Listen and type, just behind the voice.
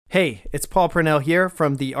Hey, it's Paul Purnell here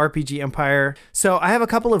from the RPG Empire. So I have a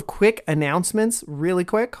couple of quick announcements, really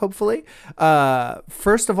quick, hopefully.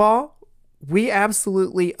 First of all, we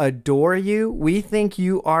absolutely adore you. We think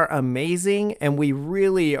you are amazing, and we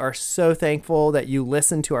really are so thankful that you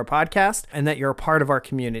listen to our podcast and that you're a part of our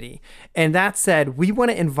community. And that said, we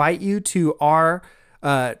want to invite you to our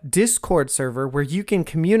Discord server where you can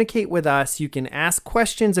communicate with us. You can ask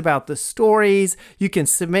questions about the stories. You can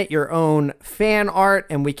submit your own fan art,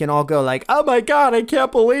 and we can all go like, "Oh my God, I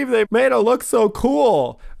can't believe they made it look so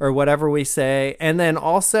cool," or whatever we say. And then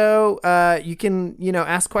also, you can,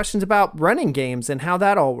 ask questions about running games and how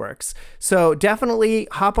that all works. So definitely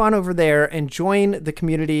hop on over there and join the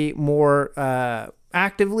community more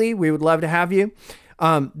actively. We would love to have you.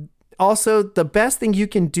 Also, the best thing you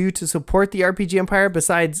can do to support the RPG Empire,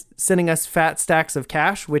 besides sending us fat stacks of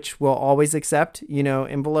cash, which we'll always accept,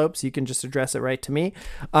 envelopes, you can just address it right to me,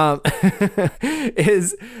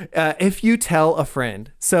 is if you tell a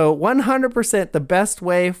friend. So 100% the best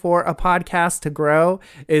way for a podcast to grow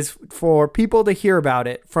is for people to hear about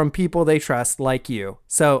it from people they trust, like you.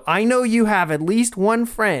 So I know you have at least one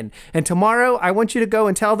friend, and tomorrow I want you to go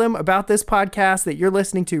and tell them about this podcast that you're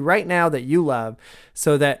listening to right now that you love,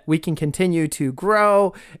 so that we can continue to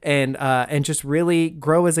grow and just really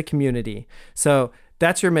grow as a community. So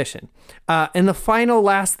that's your mission. And the final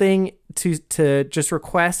last thing to just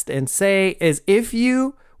request and say is, if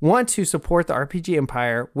you want to support the RPG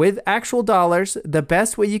Empire with actual dollars, the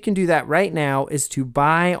best way you can do that right now is to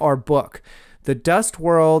buy our book, The Dust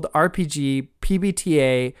World RPG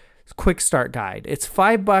PBTA Quick Start Guide. It's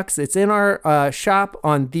 $5. It's in our shop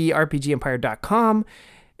on therpgempire.com.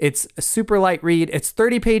 It's a super light read. It's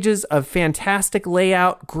 30 pages of fantastic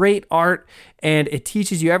layout, great art, and it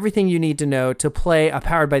teaches you everything you need to know to play a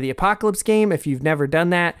Powered by the Apocalypse game if you've never done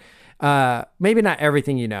that. Maybe not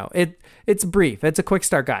everything you know. It's brief. It's a quick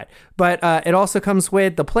start guide. But it also comes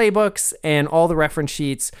with the playbooks and all the reference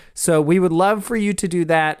sheets. So we would love for you to do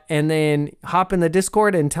that, and then hop in the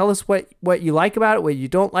Discord and tell us what you like about it, what you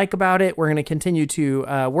don't like about it. We're going to continue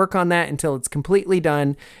to work on that until it's completely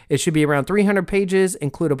done. It should be around 300 pages,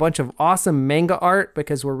 include a bunch of awesome manga art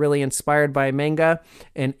because we're really inspired by manga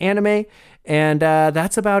and anime. And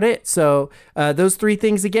that's about it. So those three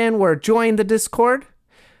things again were: join the Discord,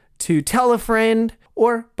 to tell a friend,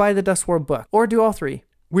 or buy the Dust World book, or do all three.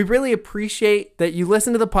 We really appreciate that you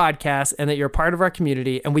listen to the podcast and that you're part of our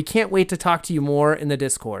community, and we can't wait to talk to you more in the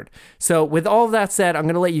Discord. So with all of that said, I'm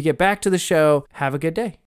going to let you get back to the show. Have a good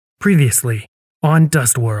day. Previously on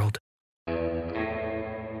Dust World.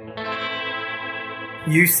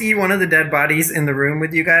 You see one of the dead bodies in the room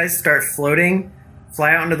with you guys start floating,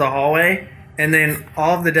 fly out into the hallway, and then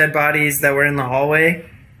all of the dead bodies that were in the hallway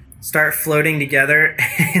start floating together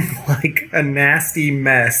in like a nasty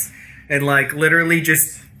mess, and like literally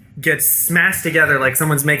just get smashed together like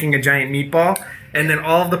someone's making a giant meatball, and then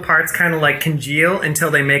all of the parts kind of like congeal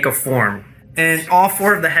until they make a form. And all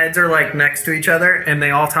four of the heads are like next to each other, and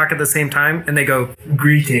they all talk at the same time, and they go,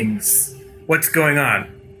 "Greetings. What's going on?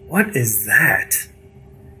 What is that?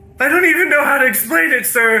 I don't even know how to explain it,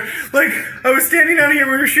 sir. Like, I was standing down here,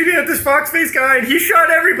 we were shooting at this fox-faced guy, and he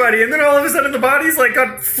shot everybody, and then all of a sudden the bodies, like,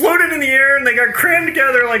 got floated in the air, and they got crammed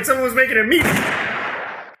together like someone was making a meat."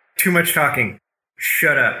 Too much talking.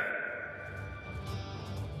 Shut up.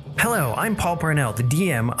 Hello, I'm Paul Purnell, the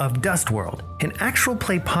DM of Dust World, an actual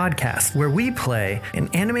play podcast where we play an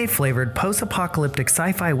anime-flavored post-apocalyptic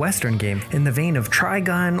sci-fi western game in the vein of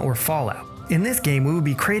Trigun or Fallout. In this game, we will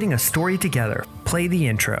be creating a story together. Play the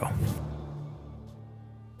intro.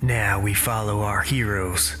 Now we follow our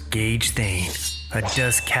heroes, Gage Thane, a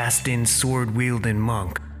dust-casting, sword-wielding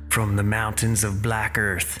monk from the mountains of Black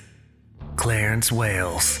Earth. Clarence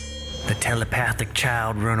Wales, the telepathic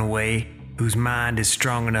child runaway whose mind is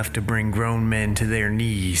strong enough to bring grown men to their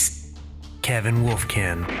knees. Kevin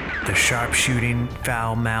Wolfkin, the sharpshooting,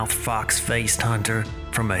 foul-mouthed, fox-faced hunter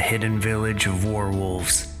from a hidden village of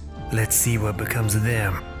werewolves. Let's see what becomes of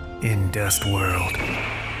them in Dust World.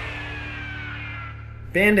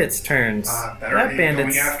 Bandits' turns. Better be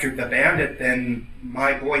going after the bandit than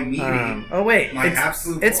my boy Meaty. Oh wait, my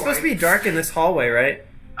absolute it's boy. supposed to be dark in this hallway, right?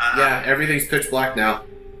 Yeah, everything's pitch black now.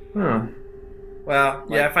 Huh. Well,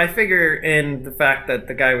 yeah, if I figure in the fact that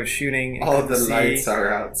the guy was shooting and All the couldn't lights see,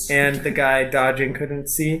 are out. and the guy dodging couldn't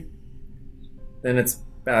see, then it's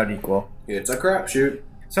about equal. It's a crapshoot.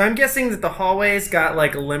 So I'm guessing that the hallways got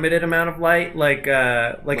like a limited amount of light, like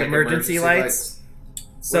emergency lights.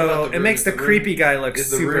 So it makes the creepy guy look Is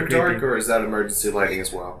the super room creepy. dark, or is that emergency lighting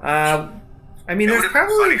as well? I mean, there's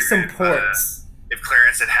probably some ports. If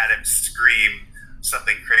Clarence had him scream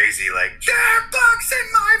something crazy like, there are bugs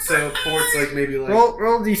in my So Port's like maybe like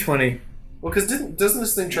Roll d20. well, because doesn't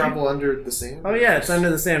this thing travel under the sand? Oh yeah, it's under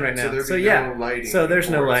the sand right So now. there'd So be yeah. no lighting So there's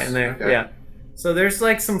no for light us. in there. Okay. Yeah. So there's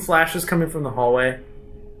like some flashes coming from the hallway,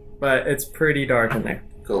 but it's pretty dark in there.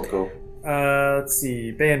 Cool. Let's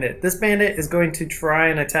see. Bandit. This bandit is going to try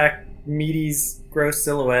and attack Meaty's gross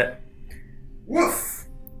silhouette. Woof.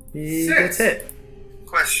 He 6. gets hit.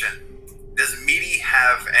 Question. Does Meaty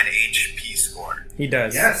have an HP score? He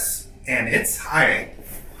does. Yes, and it's high.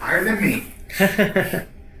 Higher than me.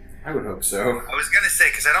 I would hope so. I was going to say,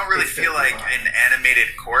 because I don't really It's feel like 55. an animated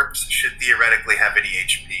corpse should theoretically have any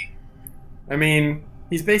HP. I mean,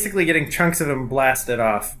 he's basically getting chunks of him blasted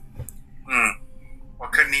off. Well,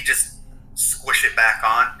 couldn't he just squish it back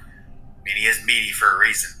on? Meaty is meaty for a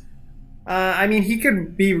reason. I mean, he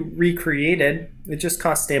could be recreated. It just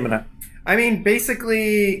costs stamina. I mean,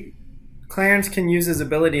 basically, Clarence can use his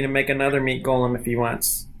ability to make another meat golem if he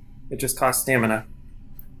wants. It just costs stamina.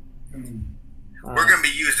 We're going to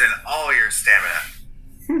be using all your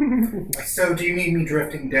stamina. So, do you need me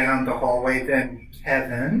drifting down the hallway then,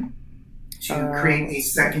 Kevin, to create a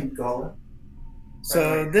second golem?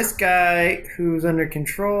 So this guy who's under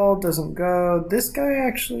control doesn't go. This guy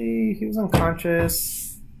actually, he was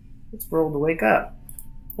unconscious. Let's roll to wake up.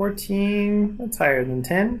 14, that's higher than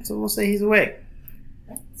 10, so we'll say he's awake.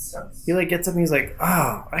 Sucks. He like gets up and he's like,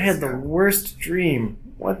 oh, I had the worst dream.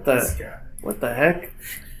 What This the guy. heck?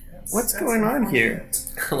 What's going on here?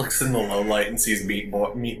 Looks in the low light and sees meat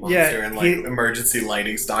monster Yeah, in like emergency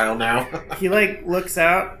lighting style now. He like looks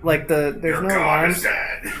out, like there's Your no god alarms, is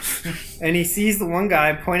dead. and he sees the one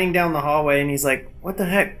guy pointing down the hallway, and he's like, what the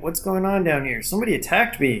heck? What's going on down here? Somebody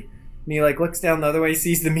attacked me. And he like looks down the other way,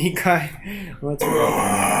 sees the meat guy. Let's roll.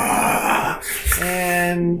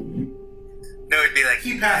 And No, it'd be like,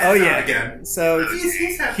 He passes oh out yeah, again. so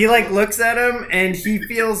he like looks at him, and he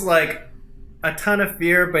feels like a ton of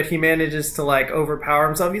fear, but he manages to like overpower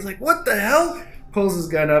himself. He's like, what the hell? Pulls his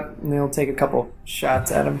gun up, and he'll take a couple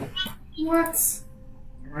shots at him. What?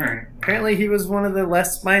 Alright. Apparently, he was one of the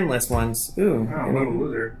less spineless ones. Ooh. Oh, and what a he-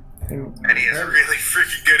 loser. and he has really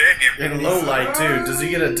freaking good aim. In low light too. Does he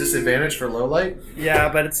get a disadvantage for low light? Yeah,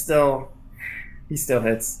 but it's still... He still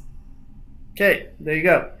hits. Okay, there you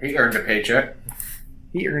go. He earned a paycheck.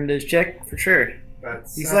 He earned his check for sure.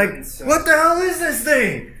 That's He's 7, like, so what the hell is this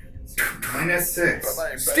thing?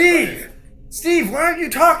 -6. Steve, why aren't you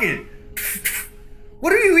talking?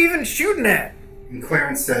 What are you even shooting at? And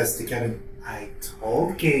Clarence says to Kevin, I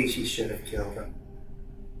told Gage he should have killed him.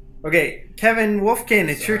 Okay, Kevin Wolfkin,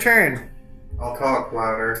 it's your turn. I'll talk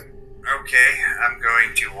louder. Okay, I'm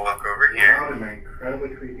going to walk over here. Loud and incredibly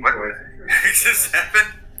creepy What voice. just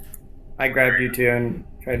happened? I grabbed you too and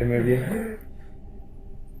tried to move you.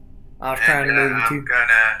 I was trying to move you I'm too.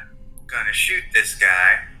 gonna shoot this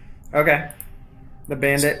guy. Okay. The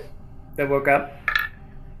bandit that woke up.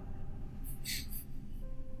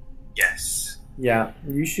 Yes. Yeah,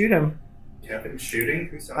 you shoot him. Kevin shooting?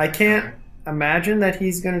 Who saw I that can't coming? imagine that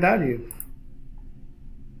he's gonna dodge you.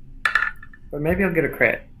 But maybe he'll get a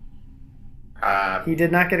crit. He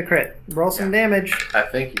did not get a crit. Roll some damage. I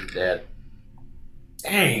think he's dead.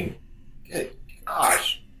 Dang. Good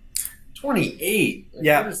gosh. 28.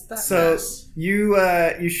 Yeah. What is that So mess?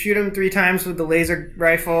 you shoot him 3 times with the laser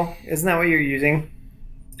rifle. Isn't that what you're using?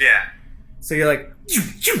 Yeah. So you're like, choo,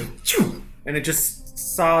 choo, choo, and it just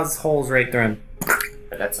saws holes right through him.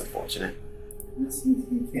 That's unfortunate. He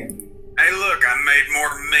can't be. Hey, look, I made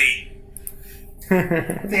more meat.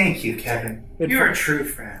 Thank you, Kevin. You're a true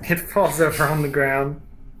friend. It falls over on the ground.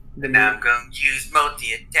 And now I'm gonna use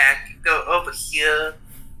multi-attack to go over here.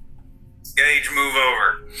 Gage, move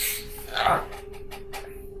over.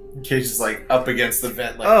 Cage is like up against the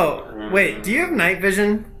vent. Like, Oh, wait, do you have night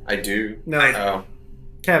vision? I do. No, Oh.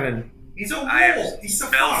 Kevin. He's a I have wolf. He's a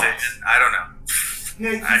smell fox. vision. I don't know. Yeah,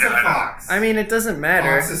 I he's know, a I know. fox. I mean, it doesn't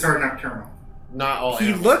matter. Foxes are nocturnal. Not all He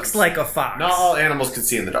animals looks can like a fox. see. Not all animals can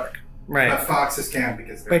see in the dark. But Right. foxes can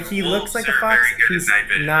because they're But he Wolves looks like a are fox. very good at He's night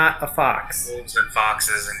vision. not a fox. Wolves and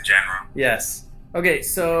foxes in general. Yes. Okay,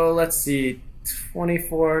 so let's see.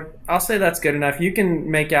 24. I'll say that's good enough. You can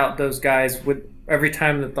make out those guys with every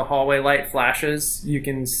time that the hallway light flashes, you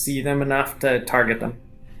can see them enough to target them.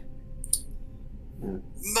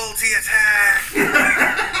 Multi-attack!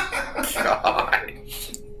 God.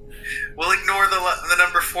 We'll ignore the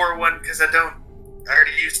number 4 one because I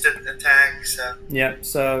already used an attack, so. Yep,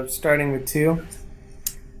 so starting with 2.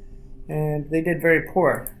 And they did very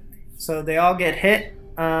poor. So they all get hit.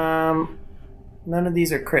 None of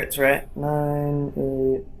these are crits, right? 9,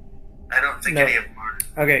 8. I don't think No. any of them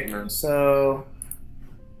are. Okay, No. so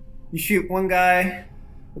you shoot one guy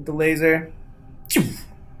with the laser. Choo!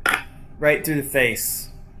 right through the face.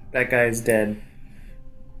 That guy's dead.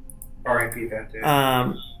 R.I.P. that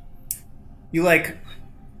dude. You like.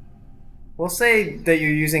 We'll say that you're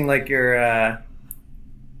using like your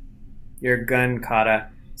gun kata.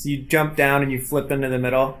 So you jump down and you flip into the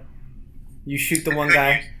middle. You shoot the one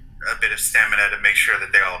guy. A bit of stamina to make sure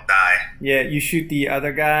that they all die. Yeah, you shoot the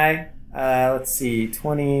other guy. Let's see,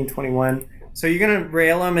 20, 21. So you're gonna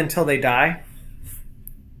rail them until they die?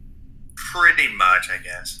 Pretty much, I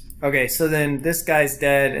guess. Okay, so then this guy's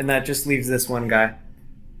dead, and that just leaves this one guy.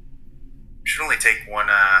 Should only take one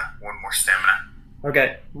more stamina.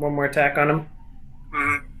 Okay, one more attack on him.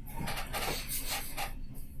 Mm-hmm.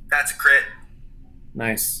 That's a crit.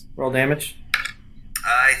 Nice. Roll damage.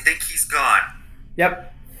 I think he's gone.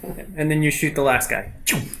 Yep. And then you shoot the last guy.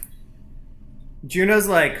 Juno's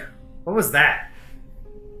like, what was that?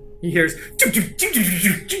 He hears.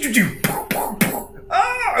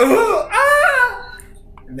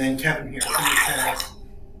 And then Kevin hears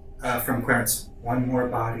from Clarence, one more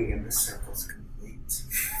body and the circle's complete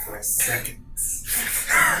for a second.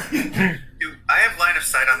 Do I have line of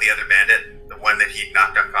sight on the other bandit? The one that he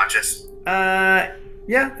knocked unconscious?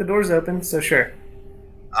 Yeah, the door's open, so sure.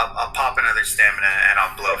 I'll pop another stamina and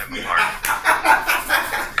I'll blow him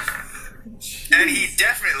apart. And he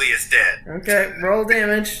definitely is dead. Okay, roll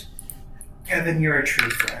damage. Kevin, you're a true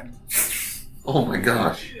friend. Oh my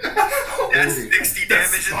gosh. That's 60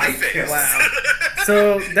 damage in the face. Wow.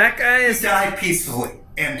 So that guy He is. died peacefully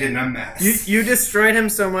and in a mess. You destroyed him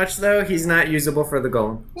so much, though, he's not usable for the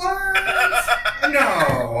golem. What?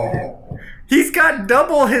 No. He's got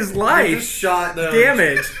double his life Shot the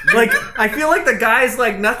damage. Like, I feel like the guy's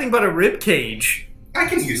like nothing but a rib cage. I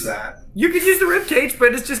can use that. You could use the rib cage,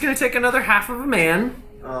 but it's just going to take another half of a man.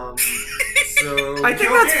 So I think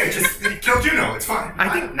Kill that's. Juno, just kill Juno. It's fine.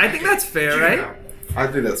 I think that's fair, Juno. right? I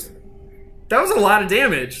think that's That was a lot of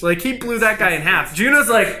damage. Like, he blew that guy in half. Juno's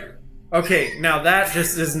like, okay, now that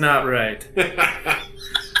just is not right.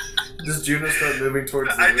 Does Juno start moving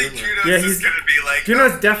towards the I room? think Juno's Yeah, just he's- gonna be like,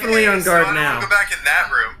 Juno's definitely on guard so I don't now. wanna go back in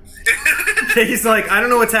that room. He's like, I don't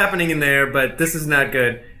know what's happening in there, but this is not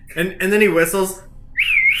good. And then he whistles,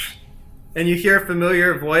 and you hear a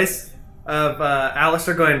familiar voice of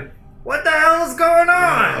Alistair going, "What the hell is going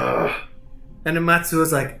on?" And then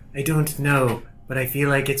Matsuo's like, "I don't know, but I feel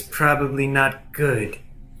like it's probably not good.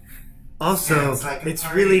 Also, Sounds like a it's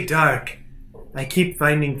party." really dark. I keep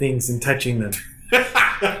finding things and touching them."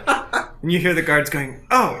 And you hear the guards going,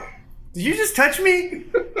 "Oh, did you just touch me?"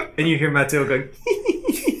 And you hear Matsuo going,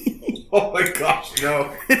 Oh my gosh,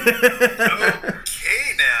 no.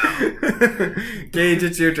 Okay now. Gage,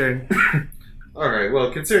 it's your turn. Alright,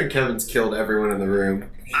 well, considering Kevin's killed everyone in the room.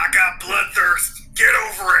 I got bloodthirst. Get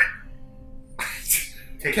over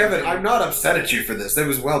it. Kevin, I'm not upset at you for this. That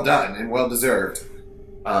was well done and well deserved.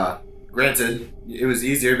 Granted, it was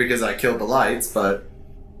easier because I killed the lights, but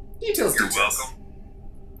details. You're welcome.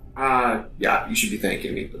 Yeah, you should be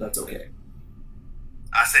thanking me, but that's okay.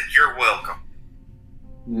 I said you're welcome.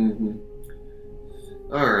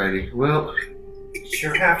 Alrighty, well,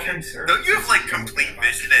 Sure have him, sir. Don't you have like complete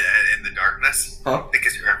vision in the darkness? Huh?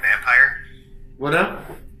 Because you're a vampire. what now?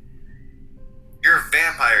 You're a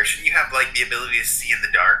vampire. Shouldn't you have like the ability to see in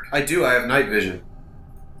the dark? I do, I have night vision.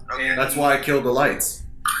 Okay. That's why I killed the lights.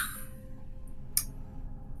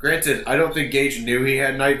 Granted, I don't think Gage knew he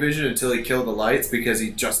had night vision until he killed the lights because he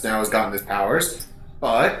just now has gotten his powers.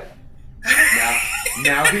 But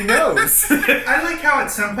now he knows. I like how at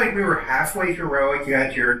some point we were halfway heroic. You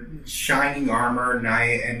had your shining armor,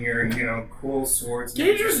 knight, and your cool swords.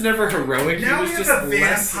 Gage was never heroic. Now he we was have just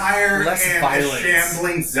a vampire less and violent. a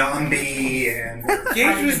shambling zombie. And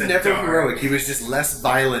Gage was in the never dark. heroic. He was just less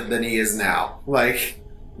violent than he is now. Like,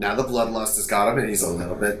 now the bloodlust has got him and he's a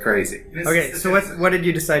little bit crazy. This Okay, is so what did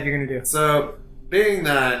you decide you're gonna do? So, being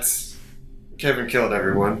that Kevin killed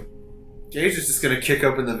everyone, Gage is just gonna kick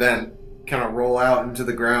open the vent, kind of roll out into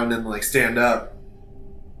the ground and like stand up.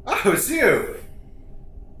 Oh, it's you!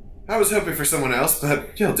 I was hoping for someone else,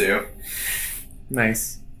 but you'll do.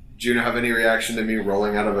 Nice. Juno have any reaction to me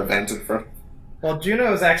rolling out of a vent in front? Well,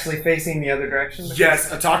 Juno is actually facing the other direction.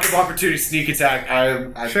 Yes, attack of opportunity, sneak attack.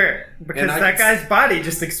 I Sure, because and I that can guy's body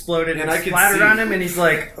just exploded and and I can splattered see- on him, and he's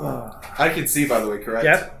like, ugh. I can see, by the way, correct?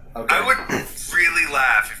 Yep. Okay. I would really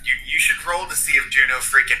laugh if you should roll to see if Juno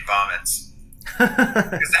freaking vomits,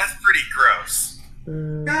 because that's pretty gross.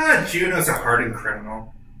 God, Juno's a hardened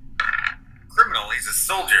criminal. Criminal, he's a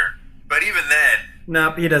soldier, but even then,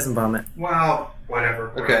 Nope, he doesn't vomit. Well, whatever.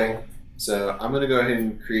 bro. Okay, so I'm gonna go ahead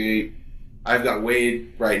and create. I've got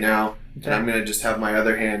Wade right now, Okay. and I'm gonna just have my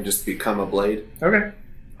other hand just become a blade. Okay.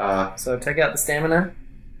 Uh, So take out the stamina.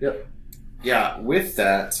 yeah. With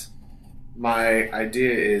that, my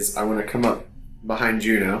idea is I want to come up behind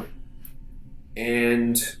Juno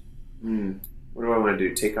and what do I want to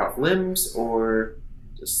do? Take off limbs or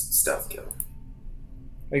just stealth kill?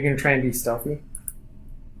 Are you gonna try and be stealthy?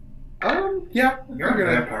 Yeah. You're a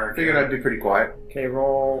vampire. Figured I'd be pretty quiet. Okay,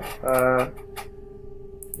 roll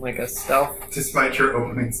like a stealth. Despite your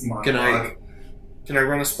opening monologue. Can I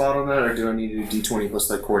run a spot on that, or do I need to do D20 plus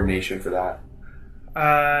like coordination for that?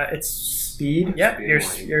 It's speed. Yep,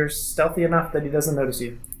 Speed. you're stealthy enough that he doesn't notice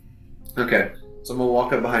you. Okay, so I'm gonna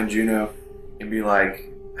walk up behind Juno and be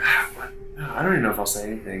like, what? I don't even know if I'll say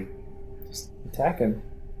anything. Attack him.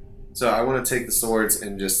 So I want to take the swords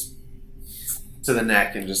and just to the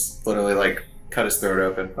neck and just literally like cut his throat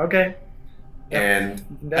open. Okay. And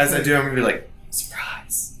as I do, I'm gonna be like,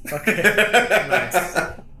 surprise. Okay.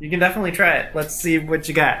 Nice. You can definitely try it. Let's see what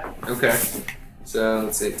you got. Okay. So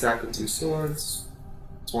let's say attack with 2 swords.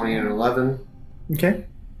 20 and 11. Okay.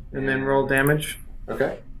 And then roll damage.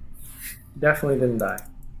 Okay. Definitely didn't die.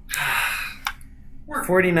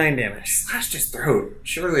 49 damage. Slashed his throat.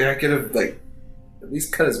 Surely I could have like at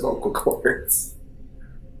least cut his vocal cords.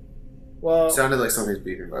 Well, Sounded like somebody's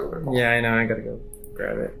beating by the way. yeah, I know. I gotta go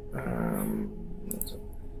grab it. That's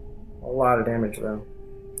a lot of damage though.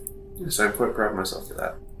 So I'm quite proud of myself for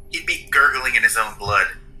that. He'd be gurgling in his own blood.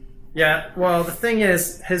 Yeah, well, the thing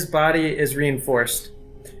is, his body is reinforced.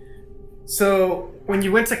 So, when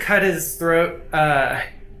you went to cut his throat,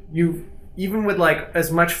 you, even with, like,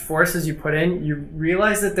 as much force as you put in, you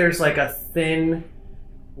realize that there's, like, a thin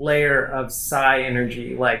layer of psi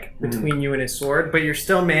energy, like, between you and his sword, but you're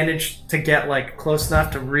still managed to get, like, close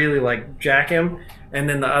enough to really, like, jack him, and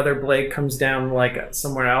then the other blade comes down, like,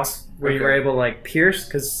 somewhere else, where you were able to, like, pierce,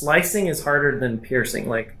 because slicing is harder than piercing,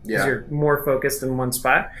 like, because you're more focused in one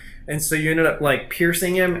spot. And so you ended up like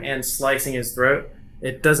piercing him and slicing his throat.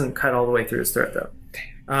 It doesn't cut all the way through his throat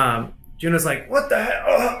though. Juno's like, what the hell?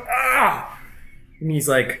 Oh, ah! And he's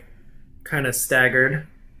like kind of staggered.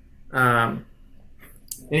 And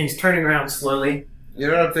he's turning around slowly. You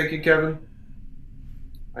know what I'm thinking, Kevin?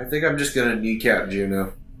 I think I'm just gonna kneecap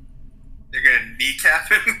Juno. You're gonna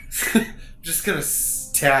kneecap him? Just gonna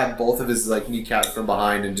stab both of his like kneecaps from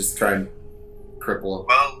behind and just try and cripple him.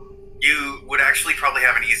 Well, you would actually probably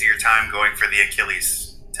have an easier time going for the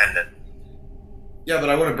Achilles tendon. Yeah, but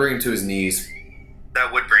I want to bring him to his knees.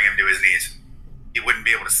 That would bring him to his knees. He wouldn't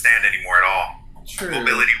be able to stand anymore at all. True.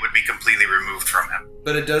 Mobility would be completely removed from him.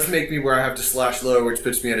 But it does make me where I have to slash lower, which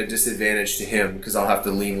puts me at a disadvantage to him because I'll have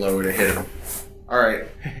to lean lower to hit him. All right.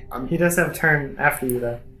 He does have a turn after you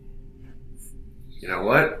though. You know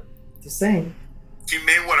what? Just saying. You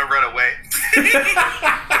may want to run away.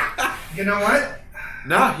 You know what?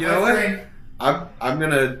 No, you know what? Drink. I'm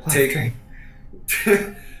gonna take.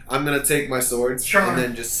 I'm gonna take my swords Sure. and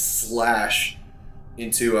then just slash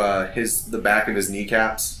into the back of his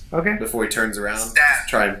kneecaps Okay. before he turns around. Stab. Just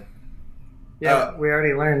try and Yeah, we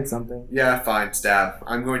already learned something. yeah, fine, stab.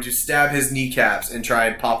 I'm going to stab his kneecaps and try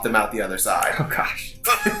and pop them out the other side. Oh gosh.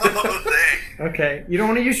 Oh, dang. Okay. You don't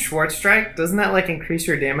want to use Schwartz Strike? Doesn't that like increase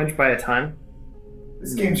your damage by a ton?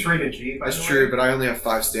 This game's rated G. by That's the true, way. but I only have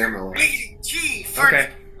 5 stamina left. Gee, for Okay.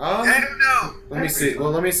 I don't know. Let me see. Well,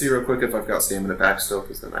 let me see real quick if I've got stamina back still,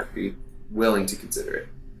 because then I'd be willing to consider it.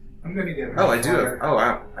 I'm gonna get. Oh, I do have. Oh,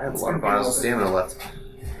 wow. I have a lot of vials of stamina left.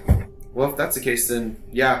 Well, if that's the case, then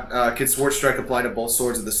yeah. Can Sword Strike apply to both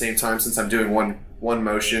swords at the same time since I'm doing one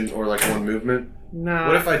motion or like one movement? No.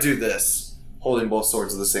 What if I do this, holding both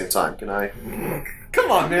swords at the same time? Can I? Come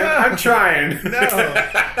on, man. I'm trying.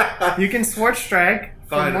 No. You can Schwartz Strike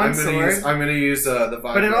Fine. from one sword, I'm gonna use the.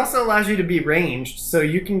 but it also allows you to be ranged, so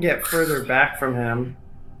you can get further back from him,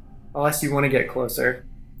 unless you want to get closer.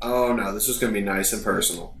 Oh no, this is gonna be nice and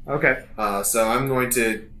personal. Okay. So I'm going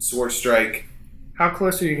to Sword Strike. How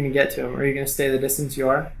close are you going to get to him? Are you going to stay the distance you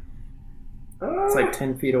are? It's like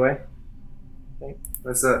 10 feet away.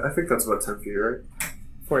 That's I think that's about 10 feet, right?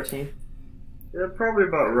 14. Yeah, probably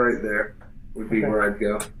about right there would be Okay. where I'd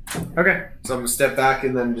go. Okay. So I'm gonna step back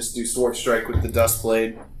and then just do Sword Strike with the Dust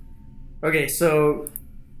Blade. Okay, so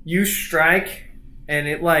you strike, and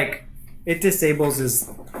it disables his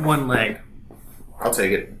one leg. I'll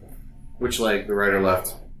take it. Which leg, the right or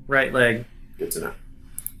left? Right leg. Good to know.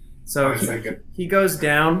 So I was thinking. he goes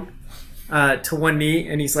down to one knee,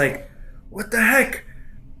 and he's like, "What the heck?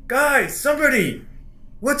 Guys, somebody!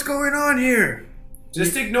 What's going on here?"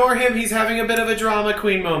 Just ignore him. He's having a bit of a drama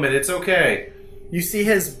queen moment. It's okay. You see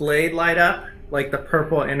his blade light up, like the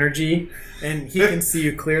purple energy, and he can see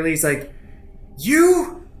you clearly. He's like,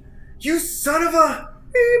 You son of a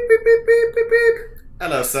beep, beep, beep, beep, beep, beep.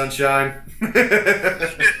 Hello, sunshine.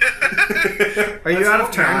 Are you out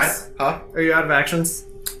of turns? Huh? Are you out of actions?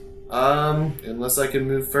 Unless I can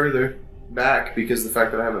move further back because of the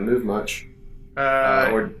fact that I haven't moved much.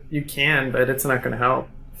 Or You can, but it's not going to help.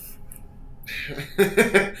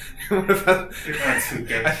 What about,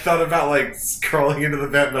 I thought about like crawling into the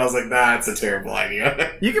vent, but I was like, nah, it's a terrible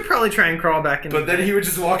idea. You could probably try and crawl back in. But then he would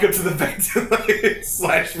just walk up to the vent and like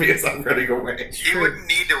slash me as I'm running away. He wouldn't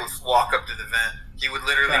need to walk up to the vent. He would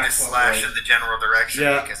literally That's just what slash right. in the general direction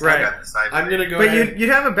Yeah, because right. I got the side. I'm gonna go But ahead. you'd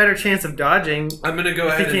have a better chance of dodging I'm gonna go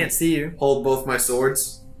if ahead he can't and see you. hold both my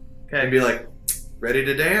swords and Okay. be like, ready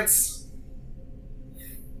to dance?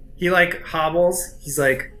 He like hobbles. He's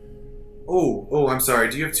like, Oh, I'm sorry.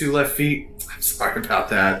 Do you have 2 left feet? I'm sorry about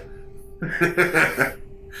that.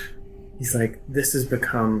 he's like, this has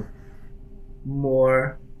become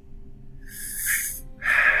more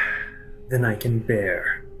than I can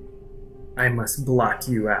bear. I must blot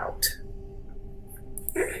you out.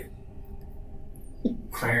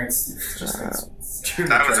 Clarence just Juno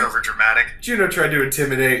That was tried- over dramatic. Juno tried to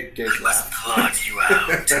intimidate. Gage Must laughed. plot you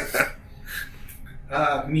out.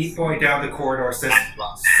 Meat Boy down the corridor says,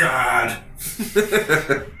 sad.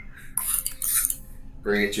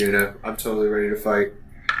 Bring it, Juno. I'm totally ready to fight.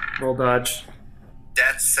 Roll dodge.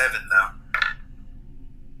 That's 7 though.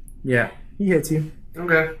 Yeah, he hits you.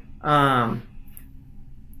 Okay.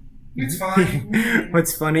 It's fine.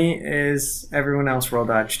 What's funny is everyone else roll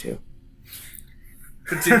dodge too.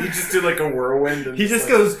 Did he just do like a whirlwind? And He just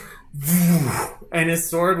like, goes, and his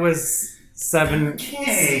sword was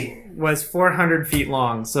Okay. 400 feet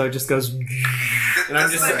long, so it just goes. And I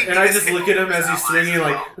just look at him as he's swinging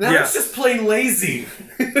like, that's Yeah. just plain lazy.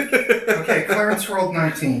 Okay, Clarence rolled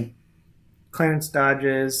 19. Clarence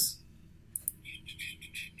dodges.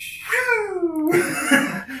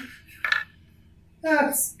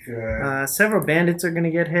 That's good. Several bandits are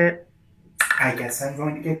gonna get hit. I guess I'm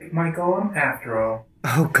going to get my golem after all.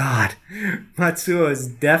 Oh god, Matsuo is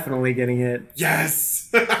definitely getting hit. Yes.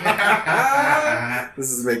 This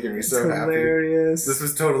is making me so It's happy. hilarious. This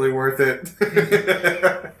was totally worth it.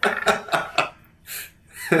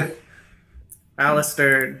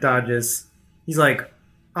 Alistair dodges. He's like,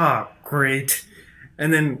 "Ah, great."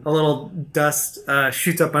 And then a little dust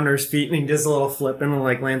shoots up under his feet, and he does a little flip and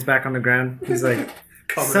like lands back on the ground. He's like,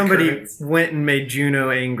 Common somebody occurrence. went and made Juno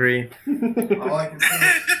angry. All I can say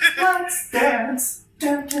is, let's dance.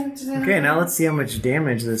 Dun, dun, dun. Okay, now let's see how much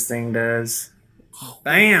damage this thing does.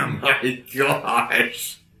 Bam! My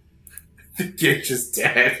gosh. The Gage is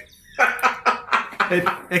dead.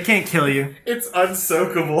 It can't kill you. It's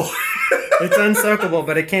unsoakable. It's unsoakable,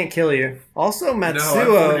 but it can't kill you. Also, No, I'm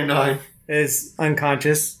Matsuo 49. is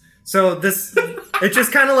unconscious. So it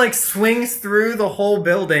just kind of like swings through the whole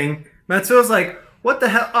building. Matsuo's like, what the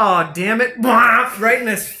hell? Oh, damn it. Right in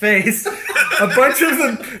his face. A bunch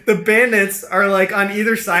of the bandits are like on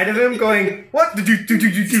either side of him going, what?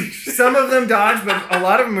 Some of them dodge, but a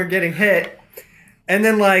lot of them are getting hit. And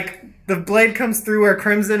then like the blade comes through where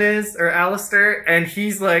Crimson is, or Alistair, and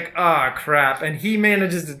he's like, oh crap. And he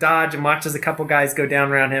manages to dodge and watches a couple guys go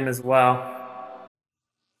down around him as well.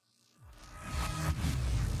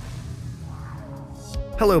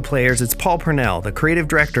 Hello players, it's Paul Purnell, the creative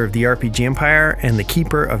director of the RPG Empire and the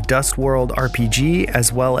keeper of Dust World RPG,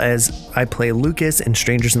 as well as I play Lucas in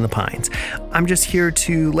Strangers in the Pines. I'm just here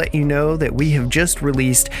to let you know that we have just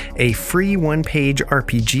released a free one-page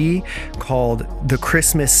RPG called The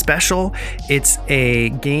Christmas Special. It's a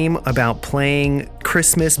game about playing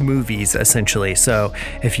Christmas movies, essentially. So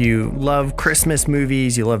if you love Christmas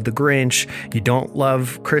movies, you love The Grinch, you don't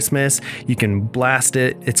love Christmas, you can blast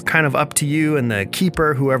it. It's kind of up to you and the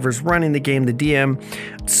keeper, whoever's running the game, the DM.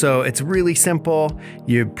 So it's really simple.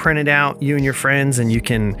 You print it out, you and your friends, and you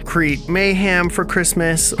can create mayhem for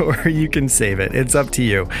Christmas, or you can save it. It's up to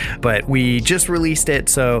you. But we just released it,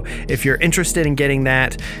 so if you're interested in getting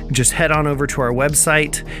that, just head on over to our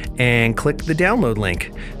website and click the download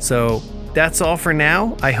link. So that's all for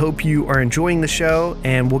now. I hope you are enjoying the show,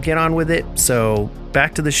 and we'll get on with it. So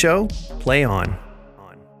back to the show. Play on.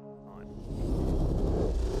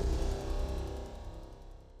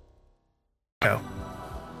 Go.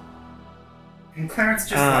 And Clarence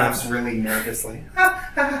just laughs really nervously.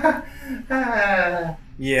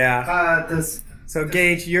 Yeah. Does So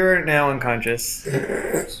Gage, you're now unconscious.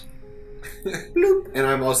 And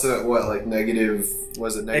I'm also at what, like negative?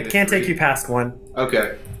 Was it negative? It can't take 3? you past 1.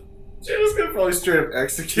 Okay. Juno's gonna probably straight up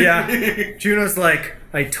execute Yeah. me. Juno's like,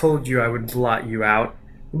 I told you I would blot you out.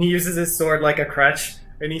 And he uses his sword like a crutch,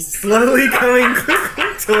 and he's slowly coming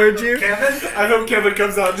towards you. Kevin? I hope Kevin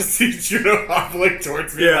comes out to see Juno hobbling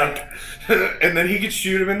towards me. Yeah. Like, and then he could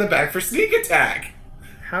shoot him in the back for sneak attack.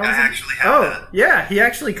 How I is it? actually have that. Yeah, he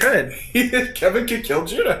actually could. Kevin could kill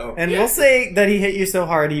Juno. And we'll say that he hit you so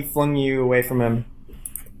hard he flung you away from him.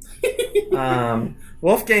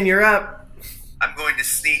 Wolfgang, you're up. I'm going to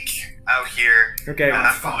sneak out here. Okay. And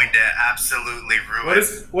I'm going to absolutely ruin.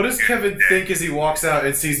 What does Kevin Juno's think day. as he walks out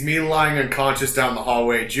and sees me lying unconscious down the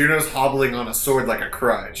hallway? Juno's hobbling on a sword like a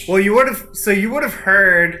crutch. Well, you would have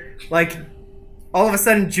heard, like, all of a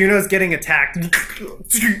sudden Juno's getting attacked.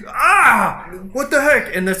 Ah! What the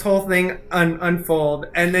heck? And this whole thing unfold.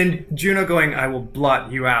 And then Juno going, I will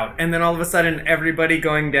blot you out. And then all of a sudden everybody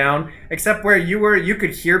going down. Except where you were, you could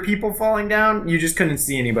hear people falling down. You just couldn't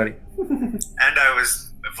see anybody. And I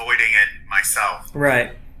was avoiding it myself.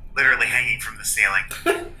 Right. Literally hanging from the ceiling.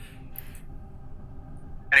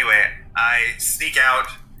 Anyway, I sneak out,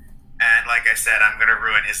 and like I said, I'm going to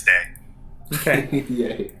ruin his day. Okay.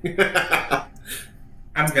 Yay.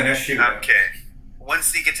 I'm gonna shoot him. Okay. One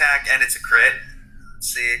sneak attack, and it's a crit. Let's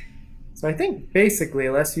see. So I think basically,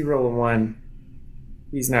 unless you roll a 1,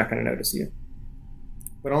 he's not going to notice you.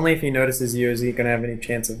 But only if he notices you is he going to have any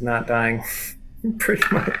chance of not dying. Pretty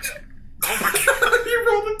much. Oh my god, you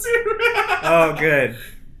rolled a 2. Oh, good.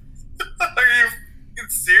 are you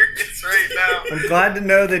serious right now? I'm glad to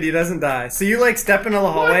know that he doesn't die. So you like step into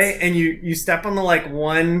the hallway and you step on the like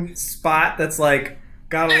one spot that's like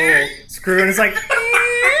got a little screw and it's like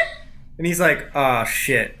and he's like, oh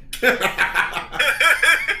shit.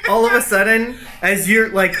 All of a sudden, as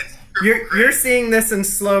you're seeing this in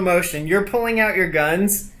slow motion, you're pulling out your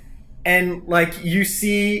guns and like you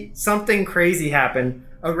see something crazy happen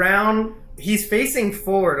around. He's facing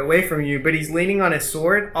forward away from you, but he's leaning on his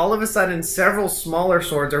sword. All of a sudden, several smaller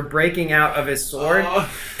swords are breaking out of his sword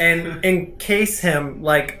and encase him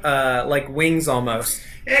like wings almost.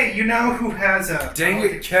 Hey, you know who has a... Dang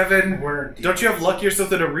it, Kevin. Word. Don't you have lucky or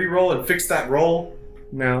something to re-roll and fix that roll?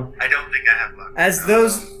 No. I don't think I have luck.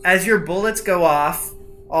 As your bullets go off,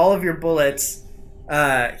 all of your bullets,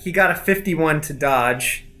 he got a 51 to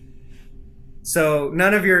dodge. So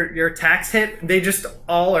none of your attacks hit. They just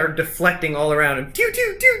all are deflecting all around him. How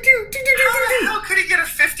the hell could he get a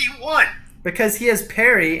 51? Because he has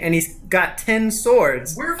parry and he's got 10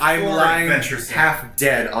 swords. We're I'm for lying adventures. half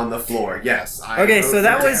dead on the floor. Yes. I Okay, know so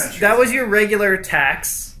that for was your regular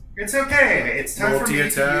attacks. It's okay. It's time for me to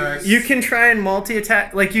Multi-attacks. You can try and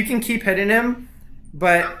multi-attack, like you can keep hitting him,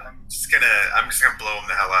 but I'm just gonna blow him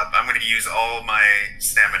the hell up. I'm gonna use all my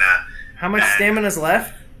stamina. how much stamina's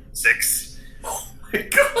left? 6. Oh my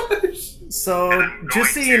gosh. So And I'm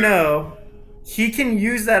just so going you to- know, he can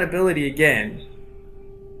use that ability again.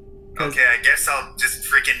 Okay, I guess I'll just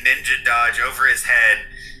freaking ninja dodge over his head,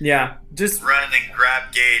 Yeah, just run and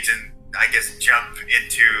grab Gage, and I guess jump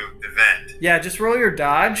into the vent. just roll your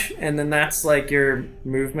dodge, and then that's like your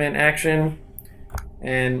movement action.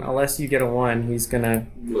 And unless you get a 1,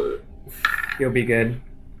 he'll be good.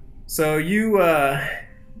 So you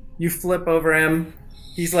flip over him.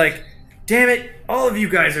 He's like, "Damn it! All of you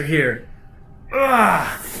guys are here!"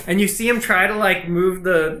 Ugh! And you see him try to like move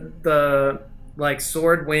the like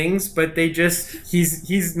sword wings, but they just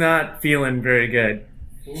he's not feeling very good.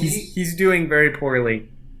 He's doing very poorly.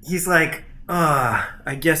 He's like,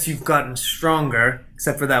 I guess you've gotten stronger,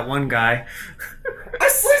 except for that one guy. I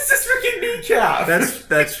sliced his freaking kneecap.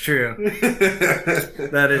 That's true.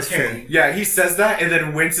 That is true. Yeah, he says that and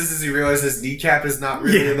then winces as he realizes his kneecap is not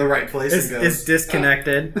really Yeah. in the right place It's, and goes, it's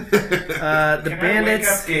disconnected. The Can I wake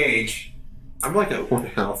bandits. up Gage? I'm like at 1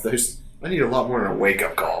 health. I need a lot more than a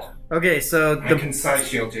wake-up call. Okay, so I can side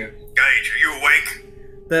shield you. Gage, are you awake?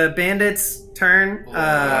 the bandits' turn.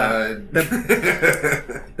 The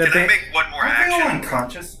Can I make one more I feel action?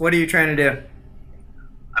 unconscious. What are you trying to do?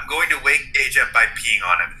 I'm going to wake Gage up by peeing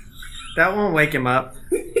on him. That won't wake him up.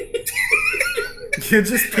 You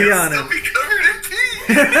just pee on He'll him. be covered in pee.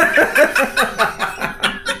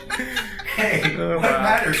 Hey, Oh, what wow.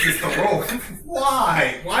 matters is the roll.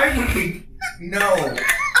 Why? Why would we? No.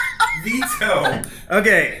 Veto.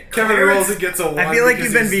 Okay, Kevin rolls and gets a 1. I feel like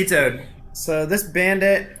because you've been he's- vetoed. So this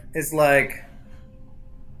bandit is like.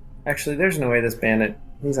 Actually, there's no way this bandit.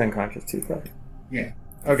 He's unconscious too, probably. Yeah.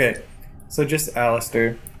 Okay, so just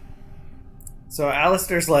Alistair. So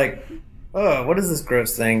Alistair's like, oh, what is this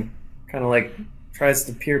gross thing? Kind of like tries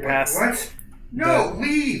to peer past What? No,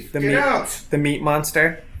 leave. the Get meat- out. the meat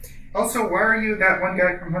monster. Also, why are you that one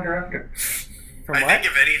guy from Hunter x Hunter? From I what? think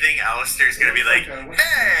if anything, Alistair's gonna be like,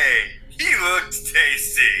 "Hey, he looks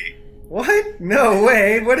tasty." What? No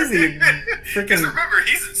way. What is he? Because Freaking. remember,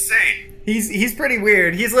 he's insane. He's pretty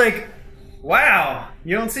weird. He's like, wow,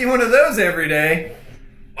 you don't see one of those every day.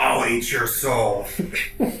 I'll eat your soul.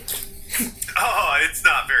 Oh, it's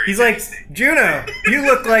not very He's like, Juno, you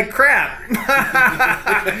look like crap.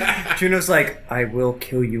 Juno's like, I will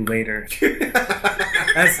kill you later.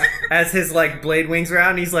 As his like blade wings are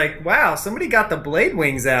out, and he's like, wow, somebody got the blade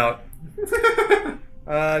wings out.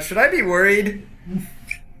 Should I be worried?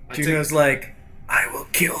 Juno's like, I will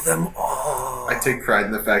kill them all. I take pride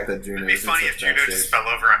in the fact that Juno. It'd be funny if Juno just fell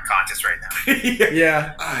over unconscious right now.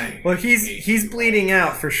 Yeah. Well, he's bleeding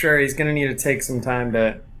out for sure. He's gonna need to take some time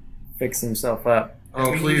to fix himself up. Oh,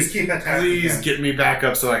 We need please, to keep attacking please him. get me back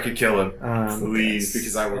up so I can kill him. Please,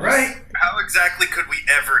 because I will. All right. How exactly could we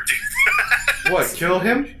ever do that? What? Kill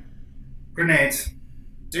him? Grenades.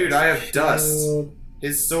 Dude, I have dust.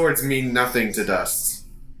 His swords mean nothing to dust.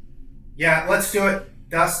 Yeah, let's do it.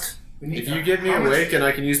 Dust. We need If you get me how much- awake and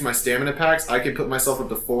I can use my stamina packs, I can put myself up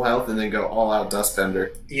to full health and then go all out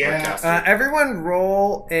Dustbender. Yeah. Or Caster. Everyone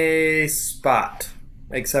roll a spot,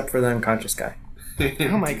 except for the unconscious guy.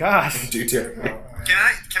 Oh my gosh. Dude, too. Can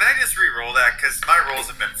I just re-roll that? Because my rolls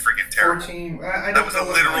have been freaking terrible. 14. I That don't was know a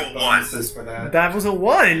what literal my one. bonus is for that. That was a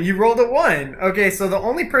 1. You rolled a 1. Okay, so the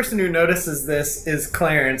only person who notices this is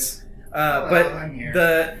Clarence. But I'm here.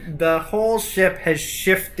 the whole ship has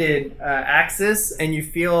shifted axis, and you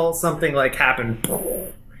feel something like happen.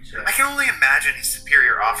 I can only imagine his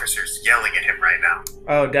superior officers yelling at him right now.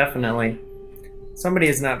 Oh, definitely. Somebody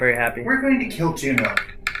is not very happy. We're going to kill Juno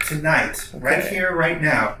tonight, right Okay. here, right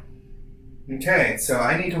now. Okay, so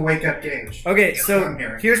I need to wake up Gage. Okay, Yes, so I'm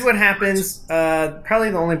here. here's what happens. Probably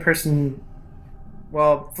the only person.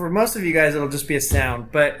 Well, for most of you guys, it'll just be a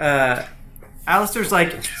sound. But Alistair's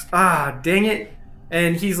like, dang it,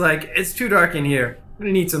 and he's like, it's too dark in here. I'm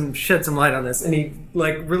gonna need shed some light on this. And he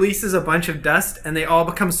like releases a bunch of dust, and they all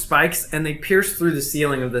become spikes, and they pierce through the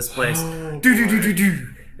ceiling of this place. Do do do do do,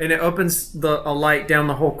 and it opens a light down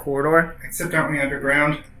the whole corridor. Except aren't we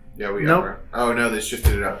underground? Yeah, we Nope. are. Oh no, they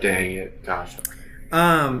shifted it up. Dang it. Gosh.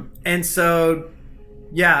 And so,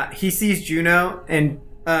 yeah, he sees Juno, and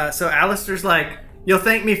so Alistair's like, you'll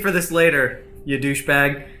thank me for this later, you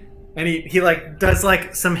douchebag. And he like does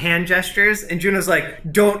like some hand gestures, and Juno's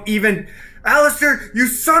like, don't even, Alistair, you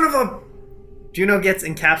son of a. Juno gets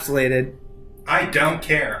encapsulated I don't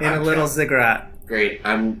care. in a little ziggurat. Great.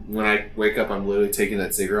 When I wake up, I'm literally taking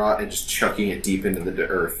that ziggurat and just chucking it deep into the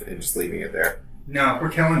earth and just leaving it there. No, we're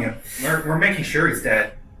killing him. We're making sure he's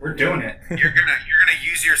dead. We're doing it. You're gonna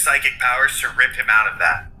use your psychic powers to rip him out of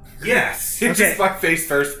that. Yes. Okay. Just my face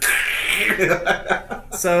first.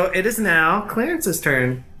 So it is now Clarence's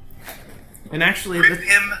turn. And actually, Rip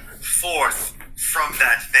him forth from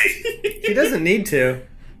that thing. he doesn't need to.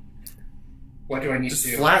 What do I need Just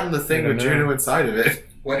to do? flatten the thing I don't with know. Juno inside of it.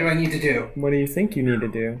 What do I need to do? What do you think you need to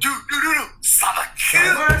do? Do. Saba kill.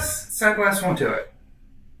 Sunglass? Sunglass won't do it.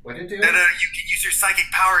 What did it do? No, you can use your psychic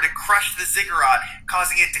power to crush the ziggurat,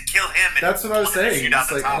 causing it to kill him. And That's what I was want it to saying. Shoot out It's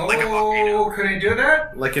the like, top like a volcano. Oh, could I do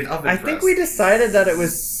that? Like an oven I press. think we decided that it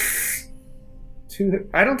was two.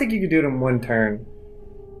 I don't think you could do it in one turn.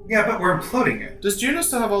 Yeah, but we're imploding it. Does Juno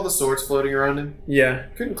still have all the swords floating around him? Yeah.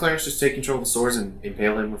 Couldn't Clarence just take control of the swords and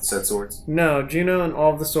impale him with said swords? No, Juno and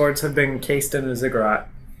all of the swords have been encased in a ziggurat.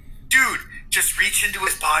 Dude, just reach into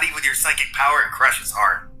his body with your psychic power and crush his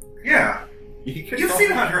heart. Yeah. You could You've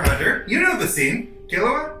seen Hunter x Hunter. You know the scene.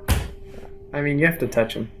 Killua? I mean, you have to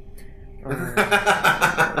touch him.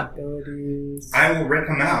 I Abilities. I will rip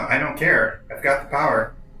him out. I don't care. I've got the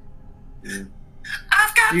power.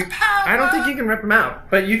 I've got You- the power. I don't think you can rip him out,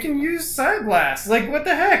 but you can use Side Blast. Like, what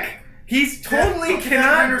the heck? He's totally okay, I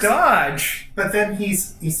cannot understand. dodge. But then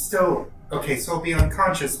he's still okay. So he'll be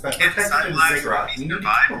unconscious, but Can protected Side in the Blast ziggurat. be You need to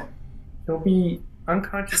survived? kill him. He'll be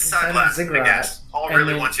unconscious Just inside side of the blast, I ziggurat. guess. Paul And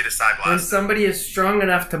really then wants you to side When blast. somebody is strong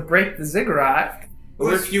enough to break the ziggurat,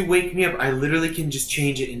 Or if you wake me up, I literally can just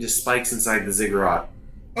change it into spikes inside the ziggurat.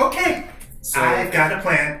 Okay. So I've got a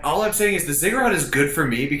plan. all I'm saying is the ziggurat is good for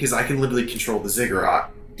me because I can literally control the ziggurat.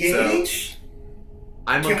 Gage,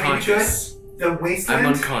 I'm Can we do unconscious. the wasteland.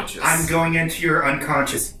 I'm unconscious. I'm going into your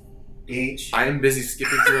unconscious. Gage. I am busy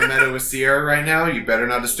skipping through a meadow with Sierra right now. You better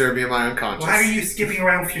not disturb me in my unconscious. Why are you skipping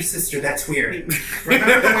around with your sister? That's weird.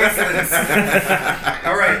 Remember the wastelands.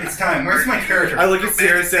 All right, it's time. Where's my character? I look at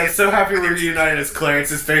Sierra and say, I'm so happy we're reunited as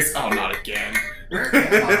Clarence's face. Oh, not again. Where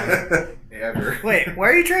am Ever. wait, why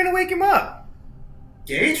are you trying to wake him up?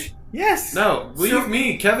 Gage? Yes. No, leave So-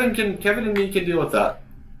 me. Kevin and me can deal with that.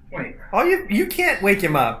 Wait. All you can't wake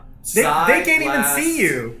him up. They can't even see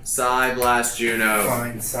you. Side blast Juno.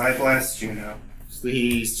 Fine. Side blast Juno.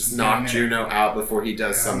 Please just knock Juno out before he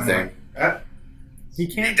does something. He He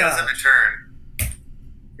can't does dodge. have a turn.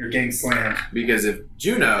 You're getting slammed. Because if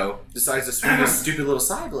Juno decides to swing his stupid little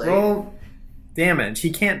side blade, Roll damage. He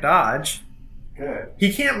can't dodge. Good.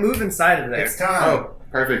 He can't move inside of there. It's time. Oh,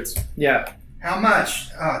 perfect. Yeah. How much?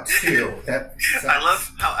 2. That I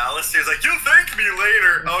love how Alistair's like, you'll thank me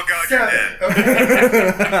later. Oh god, 7.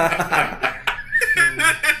 you're dead.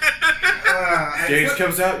 Okay. Gage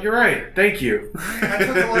comes out. You're right. Thank you. I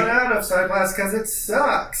took a lot out of Side Blast because it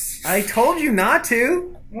sucks. I told you not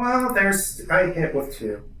to. Well, I hit with 2.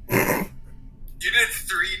 You did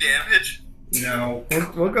 3 damage? No.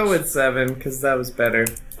 We'll go with 7 because that was better.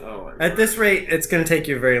 Oh, At this rate, it's going to take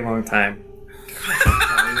you a very long time.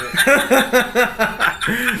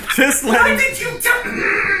 Just Why letting. did you tell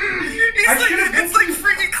It's like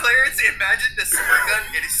freaking Clarence. Imagine the squirt gun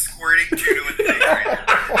and he's squirting Juno in the face right now.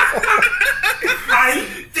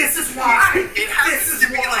 This is why. It happens to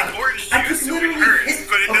be like orange I juice, can so it literally hurts, hit-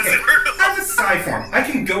 but it okay. doesn't hurt a I lot. have a psi form. I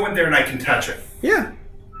can go in there and I can touch it. Yeah.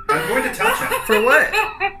 I'm going to touch it. For what?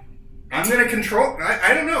 I'm going to control.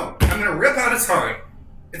 I don't know. I'm going to rip out his heart.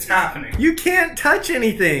 It's happening. You can't touch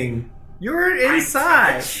anything. You're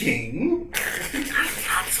inside. Touching.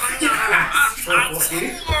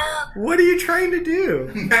 What are you trying to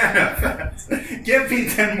do? Manifest. Give me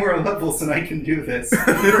 10 more levels and I can do this.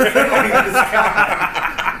 We're killing this guy.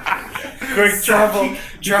 Quick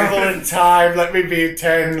travel in time. Let me be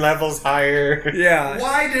 10 levels higher. Yeah.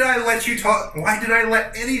 Why did I let you talk? Why did I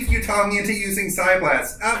let any of you talk me into using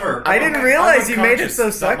Psyblast ever? I didn't realize you made it so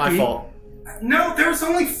It's not my sucky. fault. No, there was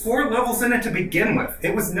only 4 levels in it to begin with.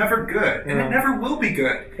 It was never good, and Yeah. it never will be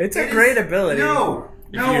good. It's a It great is- ability. No,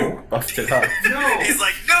 You buffed it up. no, He's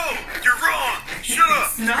like, no, you're wrong. Shut up.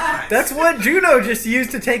 it's not. That's what Juno just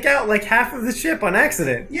used to take out like half of the ship on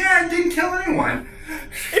accident. Yeah, it didn't kill anyone.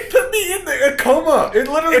 It put me in a coma. It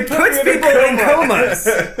literally It puts people in comas.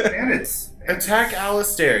 And it's Attack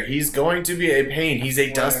Alistair. He's going to be a pain. He's a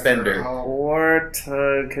dustbender. Or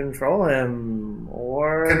to control him.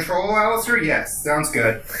 Or. Control Alistair? Yes, sounds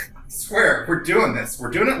good. Swear, we're doing this. We're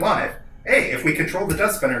doing it live. Hey, if we control the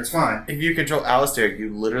dustbender, it's fine. If you control Alistair,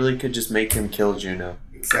 you literally could just make him kill Juno.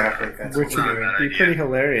 Exactly. That's Which what we're would doing. be pretty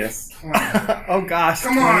hilarious. Come on. Oh gosh.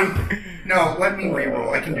 Come on. No, let me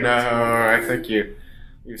reroll. I can do No, it. I think you've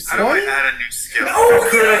How do I seen add a new skill? Oh,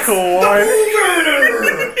 critical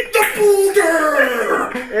one. The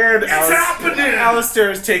boulder! And It's happening!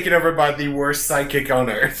 Alistair is taken over by the worst psychic on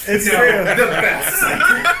earth. It's No, true. the best.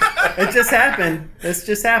 It just happened. This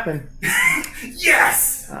just happened.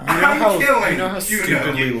 Yes! how- I'm killing you know how Juno.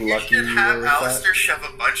 stupidly You lucky should you have were with that? Alistair shove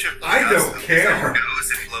a bunch of I dust don't up his care. own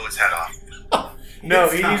nose and blow his head off. No,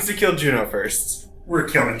 It's he not. needs to kill Juno first. We're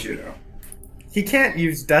killing Juno. He can't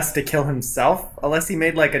use dust to kill himself unless he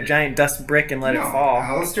made like a giant dust brick and let no, it fall.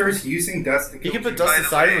 Alistair is using dust to He kill can put Juno. dust By the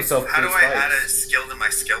inside way, himself. how do through I spikes. add a skill to my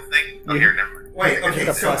skill thing? Oh, You- here, never mind. Wait, okay,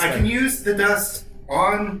 The so plus I then. can use the dust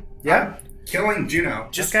on Yeah. killing Juno.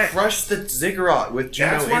 Just Okay. crush the ziggurat with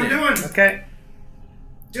Juno That's what in I'm it. doing. Okay.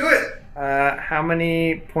 Do it. How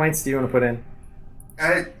many points do you want to put in?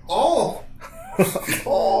 All.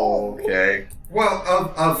 Okay.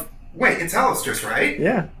 Well, wait, it's Alistair's, right?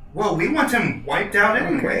 Yeah. Well, we want him wiped out Okay,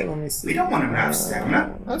 anyway. let me see. We don't want him to have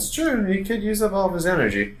stamina. That's true. He could use up all of his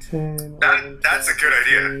energy. 10, That's a good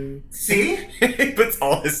idea. See? He puts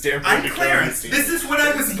all his stamina. I'm into Clarence. killing This is what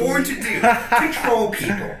I was born to do. Control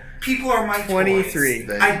people. People are my 23.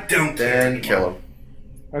 toys. I don't care Then anymore. kill him.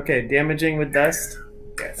 Okay, damaging with dust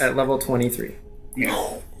Yes. at level 23.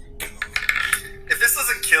 Yeah. If this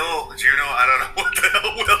doesn't kill Juno, I don't know what the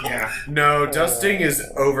hell will. Yeah. No, dusting is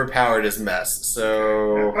overpowered as mess.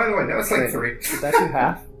 So By the way, that was like Wait, 3. Did that do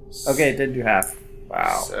half? Okay, it did do half.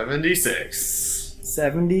 Wow. 76.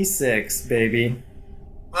 76, baby.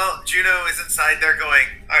 Well, Juno is inside there going,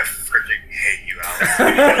 I freaking hate you, Alice.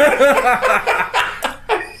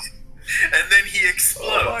 And then he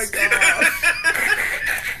explodes. Oh my God.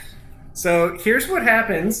 So here's what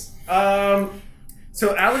happens.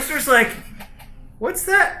 So Alistair's like, what's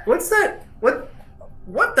that? What's that?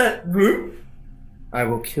 What that? I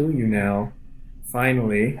will kill you now.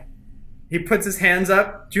 Finally. He puts his hands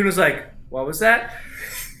up. Juno's like, what was that?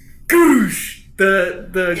 Goosh!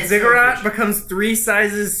 The It's ziggurat so becomes 3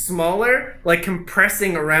 sizes smaller, like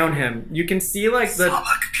compressing around him. You can see like the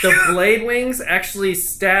blade wings actually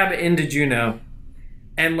stab into Juno.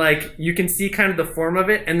 And like you can see kind of the form of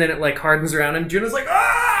it, and then it like hardens around him. Juno's like,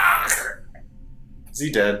 ah! Is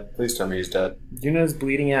he dead? Please tell me he's dead. Juno's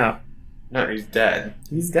bleeding out. No, he's dead.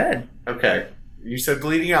 He's dead. Okay. You said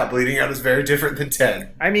bleeding out. Bleeding out is very different than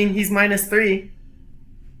 10. I mean, he's -3.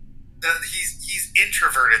 He's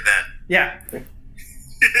introverted then. Yeah.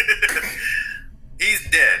 He's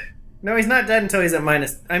dead. No, he's not dead until he's at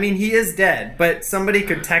minus. I mean, he is dead, but somebody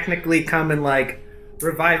could technically come and like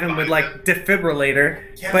revive him with like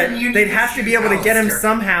defibrillator, Kevin, but you they'd need to have to be shoot able to get him Alistair.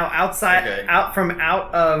 somehow outside, Okay.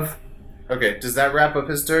 out of Okay, does that wrap up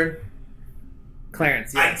his turn?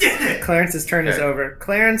 Clarence. I Yes. did it! Clarence's turn is Okay. over.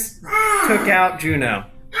 Clarence took out Juno.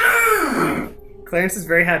 Clarence is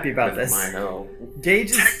very happy about this. I know.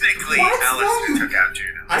 Gage is Technically, What? Alistair took out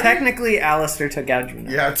Juno. technically Alistair took out Juno.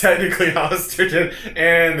 Yeah, technically Alistair did,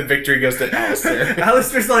 and the victory goes to Alistair.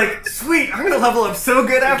 Alistair's like, sweet, I'm gonna level up so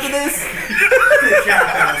good after this. Good job,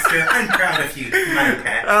 Alistair. I'm proud of you, my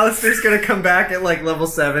pet. Alistair's gonna come back at like level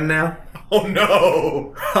 7 now. Oh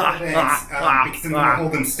no! Thanks. Because I'm gonna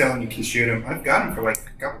hold him still and you can shoot him. I've got him for like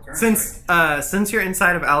a couple turns. Since you're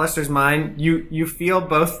inside of Alistair's mind, you feel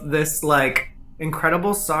both this like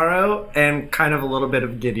incredible sorrow and kind of a little bit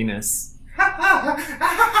of giddiness.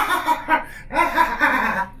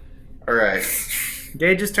 Alright.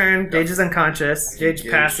 Gage's turn. Gage is unconscious. Gage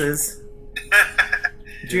Gage. passes.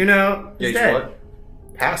 Juno is Gage dead. what?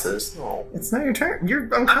 Passes? Oh. It's not your turn. You're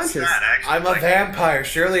I'm unconscious. sad, actually. I'm a vampire.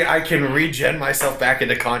 Surely I can regen myself back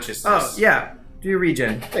into consciousness. Oh yeah, do your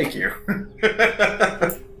regen. Thank you.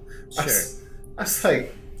 Sure. I was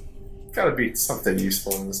like, gotta be something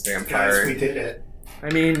useful in this Guys, vampire. we did it. I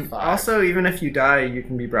mean, Five. also even if you die, you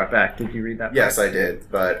can be brought back. Did you read that? Yes, I did,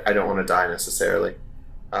 but I don't want to die necessarily.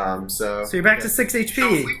 So So you're back to 6 So if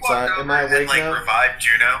HP. we So walked am over I and awake like now? revive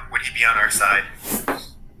Juno, would he be on our side?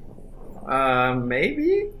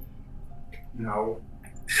 Maybe. No.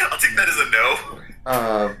 I'll take that as a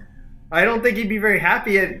no. I don't think he'd be very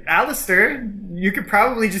happy at Alistair. You could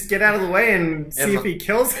probably just get out of the way and see Am if he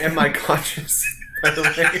kills him. am I conscious? By the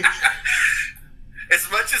way, As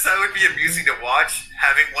much as that would be amusing to watch,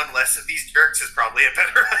 having one less of these jerks is probably a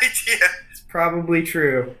better idea. It's probably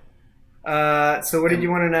true. So what did you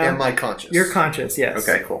want to know? am I conscious? You're conscious, yes.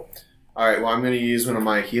 Okay, cool. All right. Well, I'm going to use one of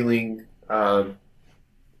my healing, Yep.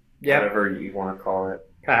 whatever you want to call it.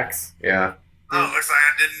 Packs. Yeah. Oh, looks like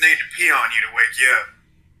I didn't need to pee on you to wake you up.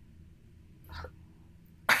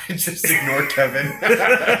 I just ignore Kevin.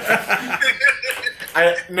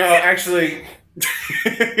 No, actually,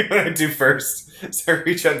 what I do first is I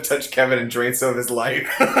reach out and touch Kevin and drain some of his life.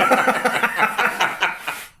 Boy,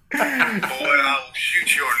 I'll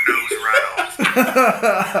shoot your nose right off.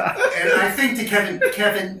 And I think to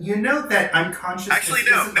Kevin, you know that unconscious. Actually,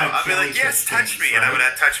 no. I'll be like, yes, touch me. And I'm going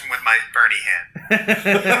to touch him with my Bernie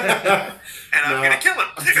hand. And I'm No, going to kill him.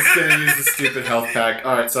 I'm just going to use the stupid health pack.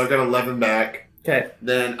 All right, so I've got 11 back. Okay.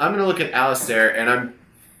 Then I'm going to look at Alistair and I'm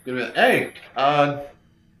going to be like, hey,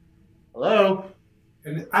 hello?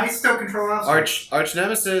 And I still control Alistair. Arch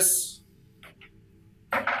Nemesis.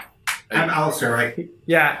 I'm Alistair, right?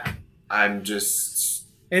 Yeah. I'm just...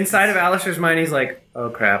 Inside of Alistair's mind, he's like, oh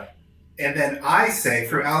crap. And then I say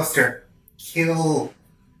for Alistair, kill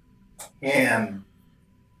him.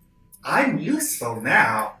 I'm useful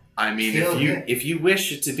now. I mean, Kill him. if you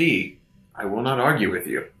wish it to be, I will not argue with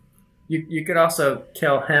you. You could also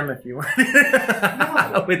kill him if you wanted.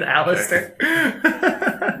 No. With Alistair.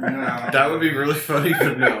 No. That would be really funny,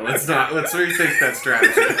 but no, let's not. Let's rethink that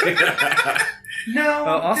strategy. No.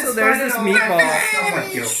 Oh, also, despite there's it this all, meatball I feel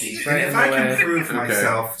somewhat guilty. right And in if the I can way. prove Okay.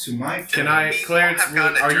 myself to my Can I, Clarence, I've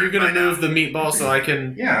gotten a are you turn going to by move the meatball so I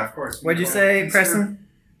can... Yeah, of course. What'd you Meatball. say, Consider- Preston?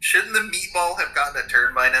 Shouldn't the meatball have gotten a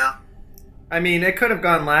turn by now? I mean, it could have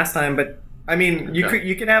gone last time, but I mean, you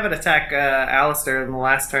Okay. could have it attack Alistair in the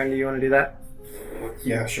last turn. Do you want to do that?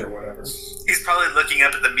 Yeah, sure, whatever. He's probably looking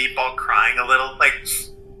up at the meatball crying a little, like,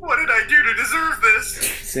 what did I do to deserve this?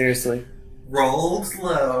 Seriously. Rolled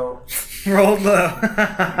low. Rolled low.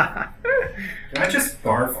 Can I just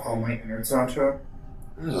barf all my innards onto him?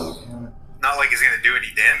 Ugh. Not like he's gonna do any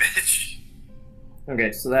damage.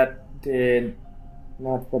 Okay, so that did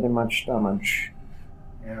not very much damage.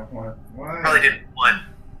 Yeah, what? Probably did one.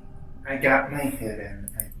 I got my hit in,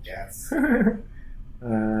 I guess.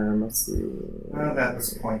 Let's see. Well, that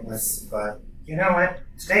was pointless, but you know what?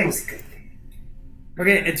 Today was a good day.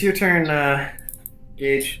 Okay, it's your turn,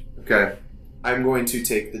 Gage. Okay. I'm going to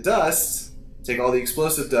take the dust, take all the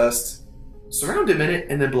explosive dust, surround him in it,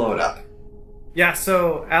 and then blow it up. Yeah,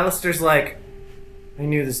 so Alistair's like, I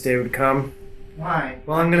knew this day would come. Why?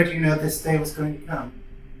 Well, I'm How gonna- did you know this day was going to come?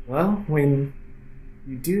 Well, when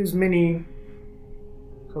you do as many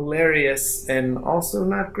hilarious and also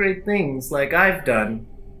not great things like I've done,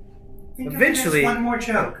 Think of it Eventually- as one more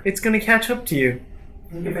joke. it's gonna catch up to you.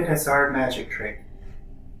 Think of it as our magic trick.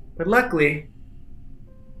 But luckily,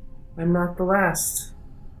 I'm not the last.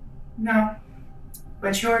 No,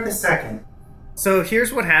 but you're the second. So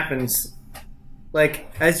here's what happens. Like,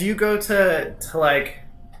 as you go to like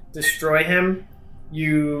destroy him,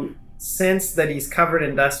 you sense that he's covered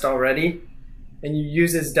in dust already, and you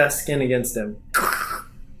use his dust skin against him.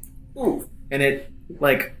 Ooh. And it,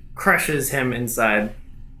 like, crushes him inside.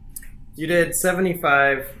 You did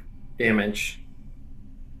 75 damage.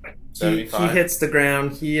 He 75. hits the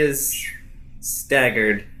ground. He is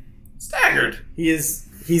staggered. Staggered. He's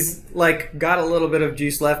like got a little bit of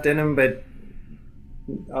juice left in him, but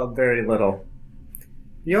very little.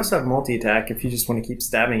 You also have multi-attack if you just want to keep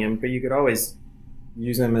stabbing him, but you could always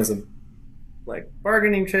use him as a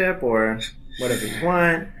bargaining chip or whatever you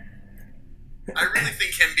want. I really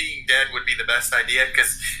think him being dead would be the best idea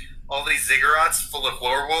because all these ziggurats full of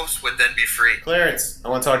werewolves would then be free. Clarence, I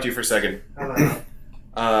want to talk to you for a second.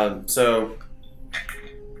 Hello. So,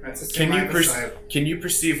 Francis, can right beside- you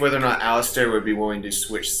perceive whether or not Alistair would be willing to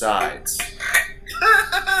switch sides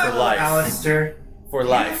for life? Alistair, For I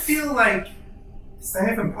life. feel like it's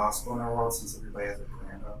kind of impossible in our world since everybody has a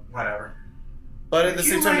plan, but whatever. But at the Would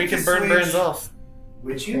same you time, we like can to burn switch? brands off.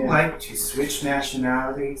 Would you like to switch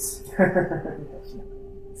nationalities?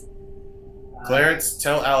 Clarence,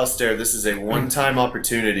 tell Alistair this is a one-time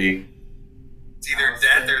opportunity. It's either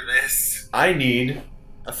death or this. I need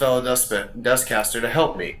a fellow dustcaster to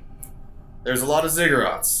help me. There's a lot of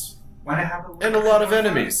ziggurats Wanna have a and a lot of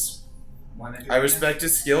enemies. Wanna do I respect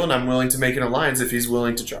his skill, and I'm willing to make an alliance if he's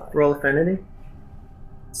willing to try. Roll affinity.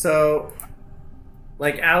 So,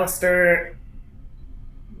 like Alistair,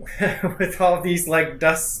 with all these like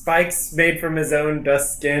dust spikes made from his own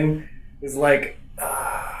dust skin, is like,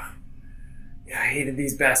 yeah, I hated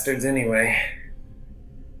these bastards anyway.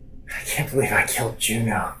 I can't believe I killed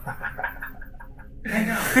Juno. I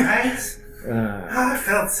know, right? Oh, it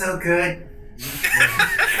felt so good.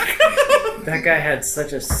 That guy had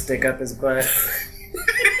such a stick up his butt.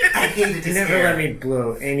 I hated He his never hair. let me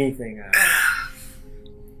blow anything up.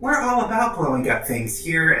 We're all about blowing up things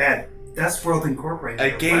here at Dust World Incorporated.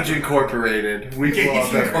 At Gage Incorporated, we Gage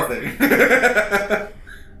blow up everything.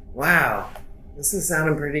 Wow, this is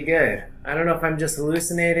sounding pretty good. I don't know if I'm just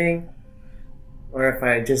hallucinating or if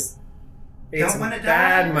I just ate Don't some wanna die?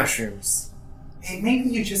 bad mushrooms. Hey, maybe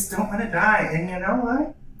you just don't want to die, and you know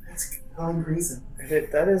what? That's a compelling reason.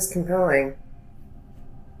 That is compelling.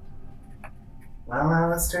 Well,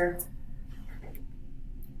 Alistair,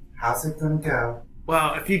 how's it gonna go?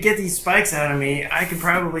 Well, if you get these spikes out of me, I could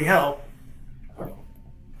probably help.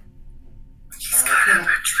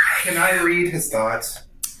 Can I read his thoughts?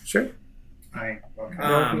 Sure. Alright,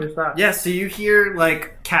 okay. Yeah, so you hear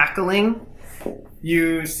like cackling.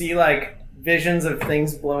 You see like visions of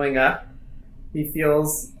things blowing up. He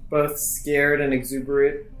feels both scared and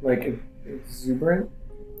exuberant.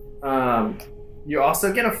 You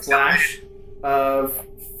also get a flash of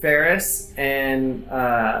Ferris and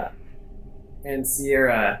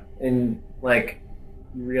Sierra, and like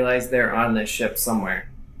you realize they're on this ship somewhere.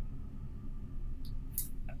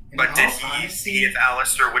 In But did all he honesty, see if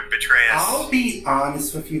Alistair would betray us? I'll be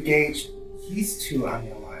honest with you, Gage. He's too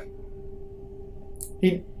unreliable.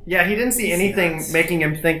 He didn't see He's anything nuts. making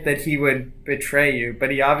him think that he would betray you,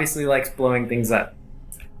 but he obviously likes blowing things up.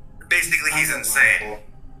 Basically, he's insane.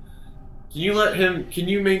 Can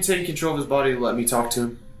you maintain control of his body to let me talk to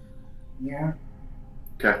him? Yeah.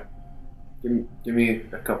 Okay. Give me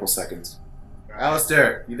a couple seconds.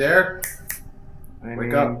 Alistair, you there?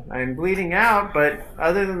 Wake up. I'm bleeding out, but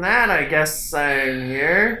other than that, I guess I'm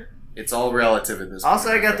here. It's all relative at this Also,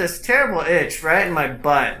 I point. got this terrible itch right in my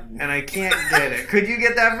butt, and I can't get it. Could you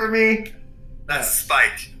get that for me? That's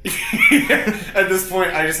Spike. At this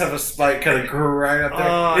point, I just have a spike kind of right up there.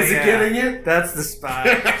 Oh, Is yeah. it getting it? That's the spot.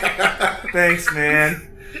 Thanks, man.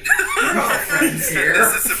 We're all friends here.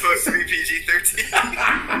 This is supposed to be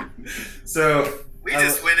PG-13. So, We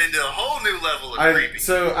just went into a whole new level of creepy.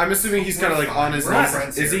 I'm assuming he's kind of like on his We're all knees.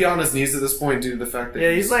 friends Is here. he on his knees at this point due to the fact that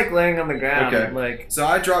Yeah, he's like laying on the ground. Okay. Like, So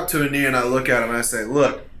I drop to a knee and I look at him and I say,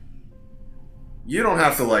 "Look, you don't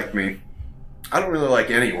have to like me. I don't really like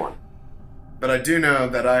anyone. But I do know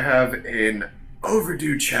that I have an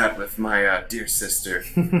overdue chat with my dear sister.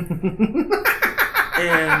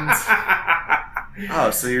 And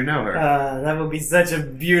oh, so you know her. that would be such a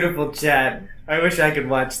beautiful chat. I wish I could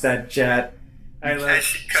watch that chat. I love And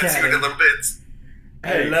she cuts you into chatting. little bits.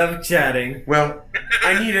 I love chatting. Well,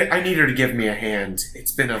 I need her to give me a hand.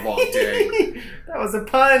 It's been a long day. That was a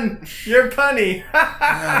pun. You're punny.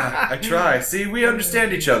 I try. See, we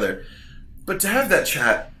understand each other. But to have that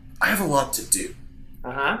chat, I have a lot to do.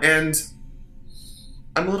 Uh-huh. And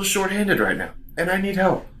I'm a little short-handed right now, and I need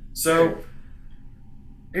help. So,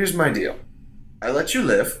 here's my deal. I let you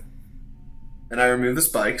live, and I remove the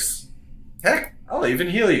spikes. Heck, I'll even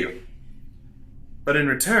heal you. But in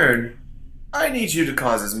return, I need you to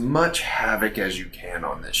cause as much havoc as you can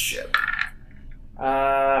on this ship.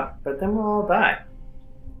 But then we'll all die.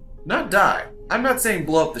 Not die. I'm not saying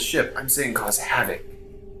blow up the ship. I'm saying cause havoc.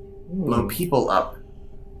 Blow people up.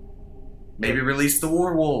 Maybe release the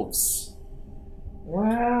werewolves.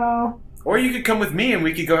 Well, Or you could come with me and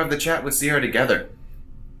we could go have the chat with Sierra together.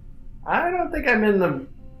 I don't think I'm in the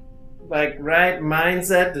right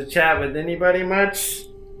mindset to chat with anybody much.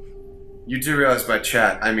 You do realize by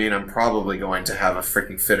chat, I mean I'm probably going to have a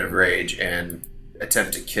freaking fit of rage and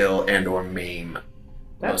attempt to kill and or maim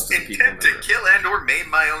most of the people. Intent to kill and or maim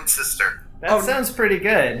my own sister. That sounds pretty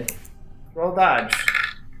good. Roll dodge.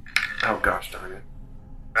 Oh gosh darn it.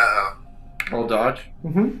 Uh-oh. Roll dodge?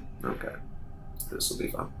 Mm-hmm. Okay. This will be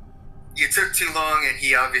fun. You took too long and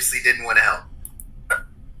he obviously didn't want to help.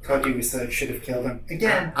 Told you we should have killed him.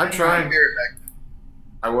 Again. I'm trying. Be right back.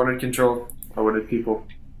 I wanted control. I wanted people.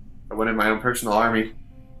 I wanted my own personal army.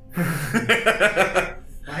 Hey,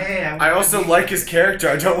 I also like his character.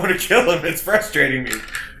 I don't want to kill him. It's frustrating me.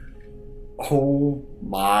 Oh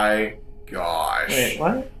my gosh. Wait,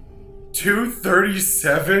 what?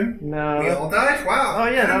 237? No. We all died? Wow. Oh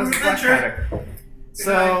yeah, that was the Black Matter.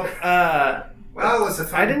 So, Well, it was a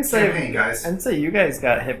fun I didn't say campaign, guys. I didn't say you guys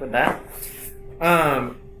got hit with that.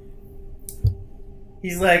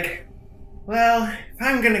 He's like, well, if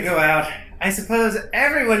I'm gonna go out, I suppose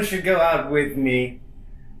everyone should go out with me.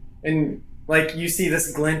 And like you see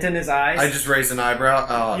this glint in his eyes. I just raised an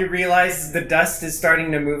eyebrow. You realize the dust is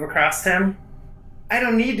starting to move across him. I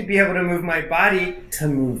don't need to be able to move my body to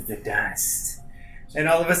move the dust. And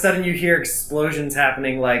all of a sudden you hear explosions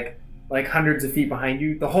happening like hundreds of feet behind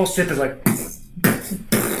you. The whole ship is like...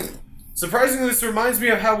 Surprisingly, this reminds me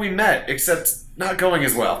of how we met, except not going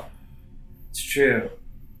as well. It's true.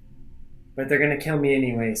 But they're gonna kill me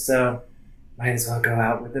anyway, so might as well go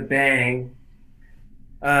out with a bang.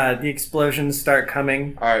 The explosions start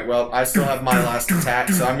coming. Alright, well, I still have my last attack,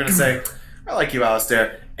 so I'm gonna say, I like you,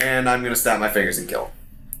 Alistair, and I'm gonna snap my fingers and kill him.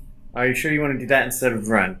 Are you sure you want to do that instead of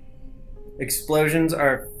run? Explosions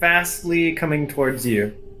are fastly coming towards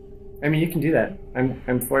you. I mean, you can do that.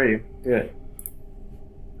 I'm for you. Do it.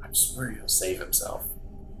 I'm just worried he'll save himself.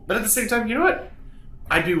 But at the same time, you know what?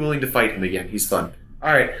 I'd be willing to fight him again. He's fun.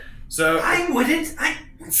 Alright, so... I wouldn't.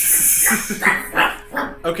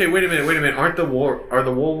 Okay, wait a minute. Are the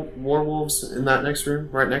werewolves in that next room,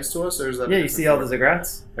 right next to us, or is that? Yeah, you see all the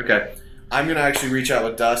Zagrats? Okay, I'm gonna actually reach out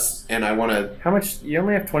with dust, and I want to. How much? You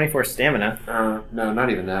only have 24 stamina. No, not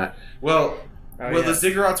even that. Well, will the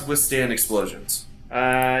Ziggurats withstand explosions?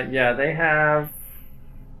 Yeah, they have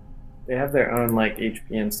their own like HP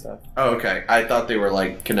and stuff. Oh, okay. I thought they were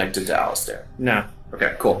like connected to Alistair. No.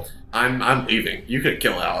 Okay, cool. I'm leaving. You could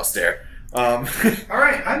kill Alistair. All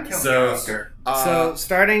right, I'm killing Alistair. So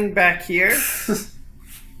starting back here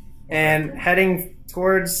and heading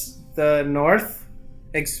towards the north,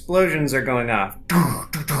 explosions are going off.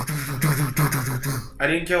 I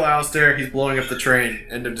didn't kill Alistair. He's blowing up the train.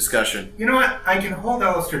 End of discussion. You know what? I can hold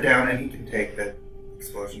Alistair down and he can take the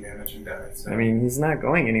explosion damage and die. So. I mean, he's not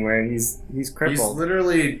going anywhere. He's crippled. He's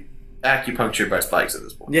literally acupunctured by spikes at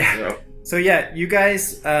this point. Yeah. So yeah, you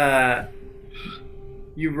guys,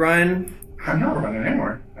 you run. I'm not running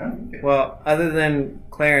anymore. Well, other than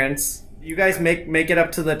Clarence, you guys make it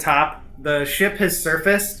up to the top. The ship has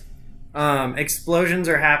surfaced. Explosions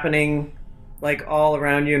are happening like all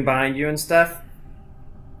around you and behind you and stuff.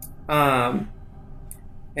 And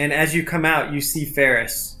as you come out, you see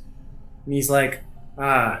Ferris. And he's like,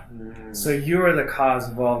 so you're the cause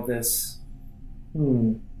of all this.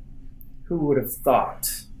 Who would have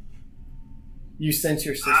thought? You sense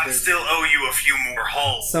your sister. I still owe you a few more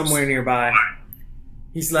holes. Somewhere nearby.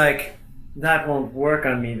 He's like, that won't work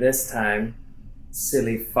on me this time,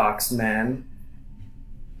 silly fox man.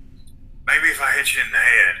 Maybe if I hit you in the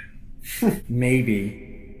head. Maybe.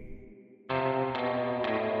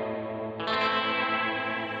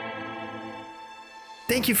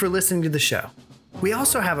 Thank you for listening to the show. We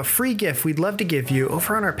also have a free gift we'd love to give you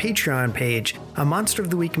over on our Patreon page, a Monster of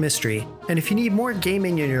the Week mystery. And if you need more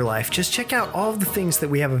gaming in your life, just check out all of the things that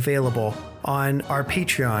we have available on our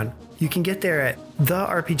Patreon. You can get there at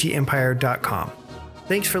therpgempire.com.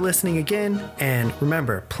 Thanks for listening again, and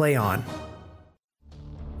remember, play on.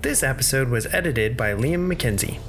 This episode was edited by Liam McKenzie.